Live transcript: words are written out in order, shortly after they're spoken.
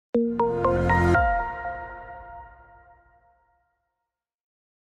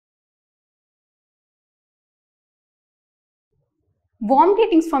Warm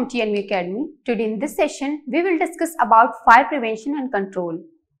greetings from TNV Academy. Today in this session, we will discuss about fire prevention and control.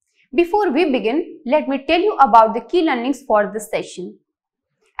 Before we begin, let me tell you about the key learnings for this session.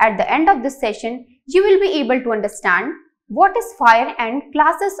 At the end of this session, you will be able to understand what is fire and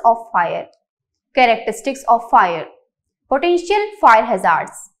classes of fire, characteristics of fire, potential fire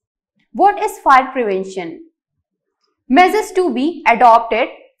hazards, what is fire prevention, measures to be adopted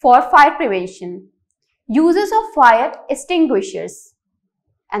for fire prevention, uses of fire extinguishers,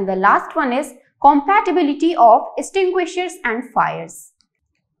 and the last one is compatibility of extinguishers and fires.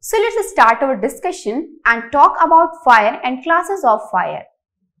 So let's start our discussion and talk about fire and classes of fire.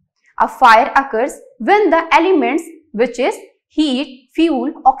 A fire occurs when the elements which is heat,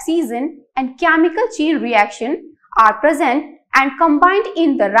 fuel, oxygen and chemical chain reaction are present and combined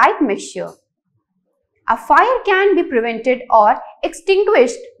in the right mixture. A fire can be prevented or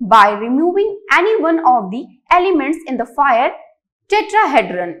extinguished by removing any one of the elements in the fire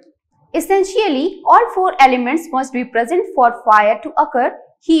tetrahedron. Essentially, all four elements must be present for fire to occur: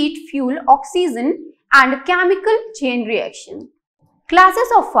 heat, fuel, oxygen and chemical chain reaction. Classes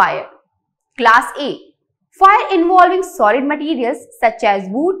of fire. Class A. Fire involving solid materials such as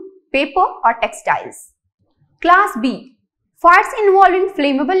wood, paper or textiles. Class B. Fires involving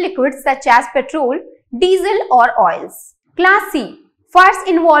flammable liquids such as petrol, diesel or oils. Class C. Fires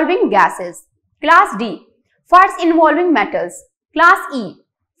involving gases. Class D. Fires involving metals. Class E.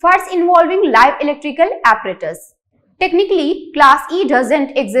 Fires involving live electrical apparatus. Technically, Class E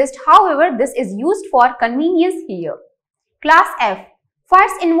doesn't exist, however, this is used for convenience here. Class F.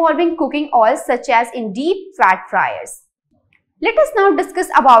 Fires involving cooking oils such as in deep fat fryers. Let us now discuss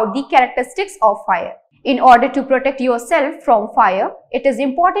about the characteristics of fire. In order to protect yourself from fire, it is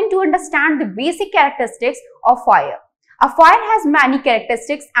important to understand the basic characteristics of fire. A fire has many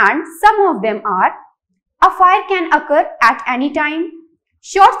characteristics and some of them are: a fire can occur at any time.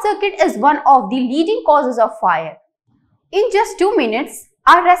 Short circuit is one of the leading causes of fire. In just 2 minutes,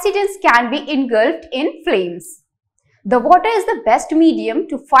 our residence can be engulfed in flames. The water is the best medium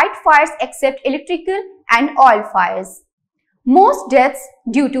to fight fires except electrical and oil fires. Most deaths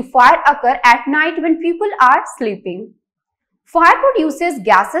due to fire occur at night when people are sleeping. Fire produces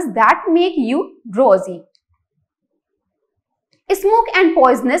gases that make you drowsy. Smoke and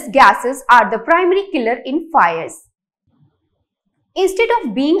poisonous gases are the primary killer in fires. Instead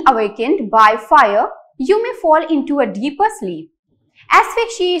of being awakened by fire, you may fall into a deeper sleep.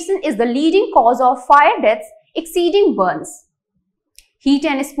 Asphyxiation is the leading cause of fire deaths exceeding burns. Heat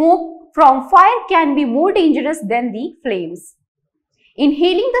and smoke from fire can be more dangerous than the flames.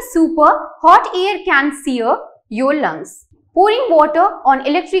 Inhaling the super hot air can sear your lungs. Pouring water on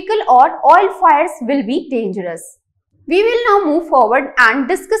electrical or oil fires will be dangerous. We will now move forward and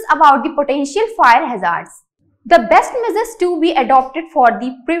discuss about the potential fire hazards. The best measures to be adopted for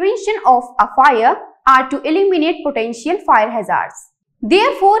the prevention of a fire are to eliminate potential fire hazards.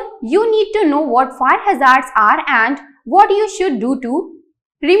 Therefore, you need to know what fire hazards are and what you should do to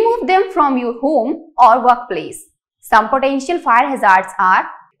remove them from your home or workplace. Some potential fire hazards are: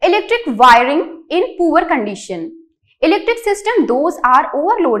 electric wiring in poor condition. Electric system, those are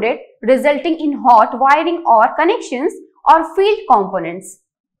overloaded, resulting in hot wiring or connections or failed components.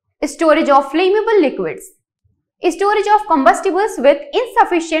 Storage of flammable liquids. Storage of combustibles with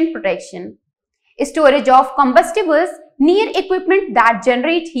insufficient protection. Storage of combustibles near equipment that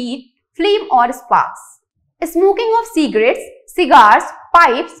generate heat, flame or sparks. Smoking of cigarettes, cigars,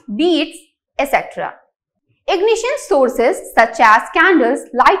 pipes, beads, etc. Ignition sources such as candles,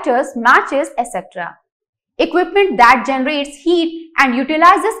 lighters, matches, etc. Equipment that generates heat and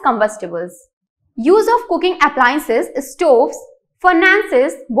utilizes combustibles. Use of cooking appliances, stoves,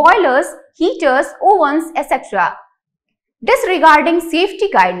 furnaces, boilers, heaters, ovens, etc. Disregarding safety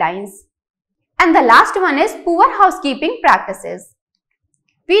guidelines. And the last one is poor housekeeping practices.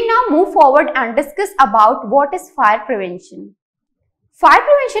 We now move forward and discuss about what is fire prevention. Fire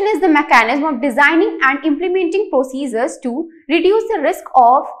prevention is the mechanism of designing and implementing procedures to reduce the risk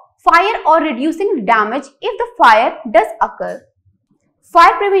of fire or reducing damage if the fire does occur.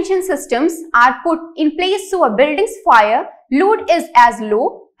 Fire prevention systems are put in place so a building's fire load is as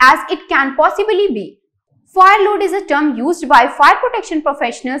low as it can possibly be. Fire load is a term used by fire protection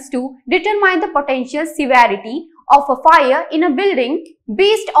professionals to determine the potential severity of a fire in a building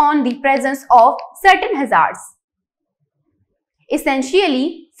based on the presence of certain hazards.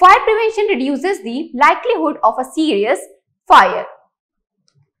 Essentially, fire prevention reduces the likelihood of a serious fire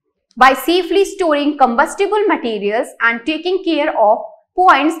by safely storing combustible materials and taking care of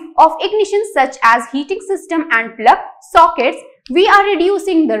points of ignition such as heating system and plug sockets. We are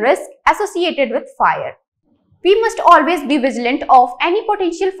reducing the risk associated with fire. We must always be vigilant of any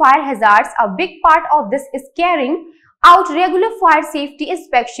potential fire hazards. A big part of this is carrying out regular fire safety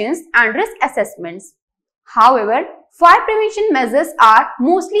inspections and risk assessments. However, fire prevention measures are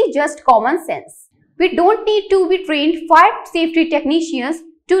mostly just common sense. We don't need to be trained fire safety technicians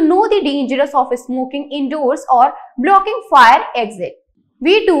to know the dangers of smoking indoors or blocking fire exit.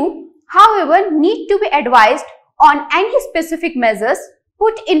 We do, however, need to be advised on any specific measures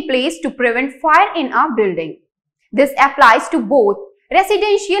put in place to prevent fire in a building. This applies to both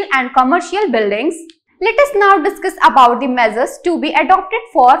residential and commercial buildings. Let us now discuss about the measures to be adopted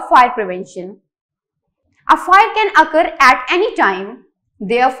for fire prevention. A fire can occur at any time.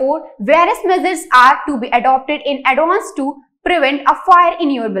 Therefore, various measures are to be adopted in advance to prevent a fire in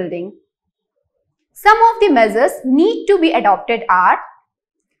your building. Some of the measures need to be adopted are: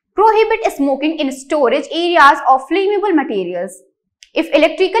 prohibit smoking in storage areas of flammable materials. If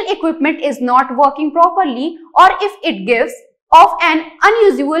electrical equipment is not working properly or if it gives off an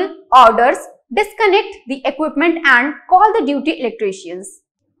unusual odors, disconnect the equipment and call the duty electricians.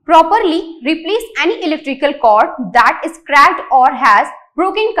 Properly replace any electrical cord that is cracked or has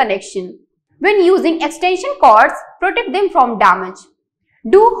broken connection. When using extension cords, protect them from damage.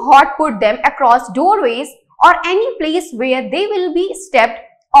 Do not put them across doorways or any place where they will be stepped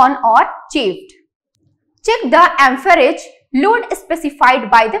on or chafed. Check the amperage load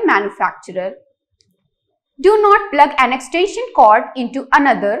specified by the manufacturer. Do not plug an extension cord into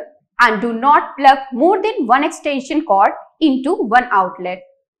another and do not plug more than one extension cord into one outlet.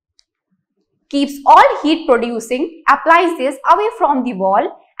 Keeps all heat producing appliances away from the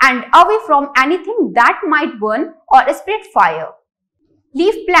wall and away from anything that might burn or spread fire.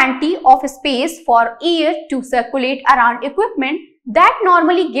 Leave plenty of space for air to circulate around equipment that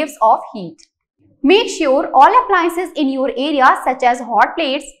normally gives off heat. Make sure all appliances in your area such as hot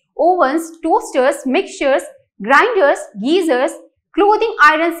plates, ovens, toasters, mixers, grinders, geysers, clothing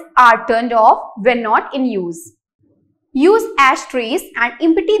irons are turned off when not in use. Use ashtrays and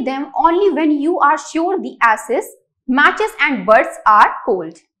empty them only when you are sure the ashes, matches and butts are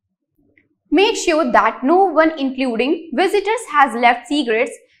cold. Make sure that no one including visitors has left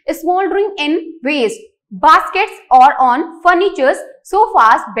cigarettes smoldering in waste baskets or on furniture,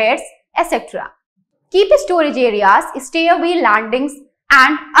 sofas, beds, etc. Keep storage areas, stairway landings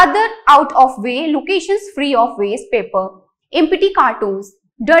and other out-of-way locations free of waste paper, empty cartons,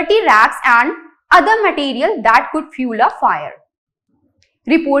 dirty racks and other material that could fuel a fire.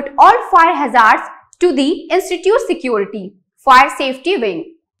 Report all fire hazards to the Institute Security Fire Safety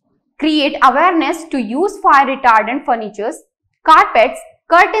Wing. Create awareness to use fire retardant furniture, carpets,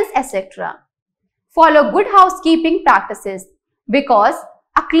 curtains, etc. Follow good housekeeping practices because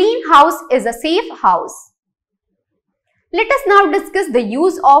a clean house is a safe house. Let us now discuss the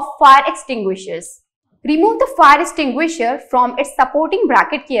use of fire extinguishers. Remove the fire extinguisher from its supporting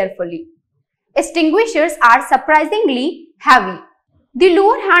bracket carefully. Extinguishers are surprisingly heavy. The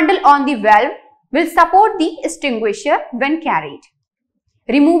lower handle on the valve will support the extinguisher when carried.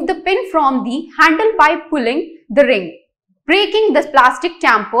 Remove the pin from the handle by pulling the ring, breaking the plastic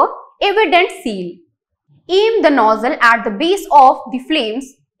tamper evident seal. Aim the nozzle at the base of the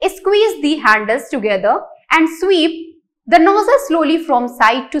flames, squeeze the handles together and sweep the nozzle slowly from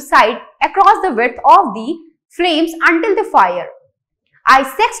side to side across the width of the flames until the fire is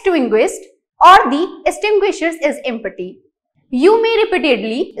extinguished or the extinguishers is empty. You may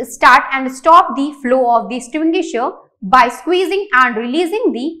repeatedly start and stop the flow of the extinguisher by squeezing and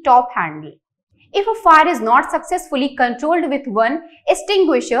releasing the top handle. If a fire is not successfully controlled with one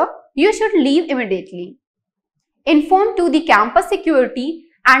extinguisher, you should leave immediately. Inform to the campus security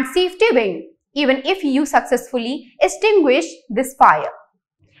and safety wing even if you successfully extinguish this fire.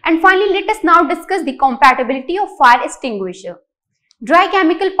 And finally, let us now discuss the compatibility of fire extinguisher. Dry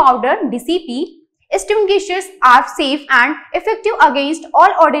chemical powder (DCP) extinguishers are safe and effective against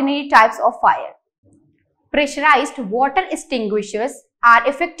all ordinary types of fire. Pressurized water extinguishers are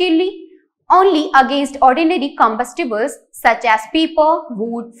effectively only against ordinary combustibles such as paper,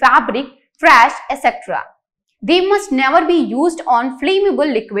 wood, fabric, trash, etc. They must never be used on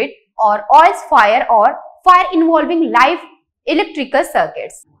flammable liquid or oils fire or fire involving live electrical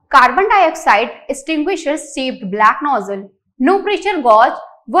circuits. Carbon dioxide extinguishers shaped black nozzle, no pressure gauge,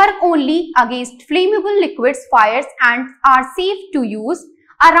 work only against flammable liquids fires and are safe to use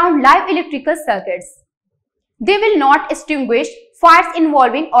around live electrical circuits. They will not extinguish fires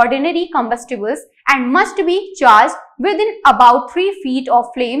involving ordinary combustibles and must be charged within about 3 feet of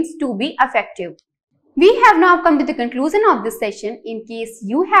flames to be effective. We have now come to the conclusion of this session. In case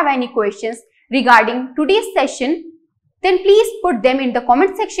you have any questions regarding today's session, then please put them in the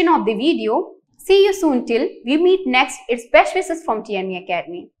comment section of the video. See you soon till we meet next. It's best wishes from TNE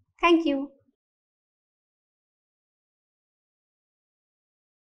Academy. Thank you.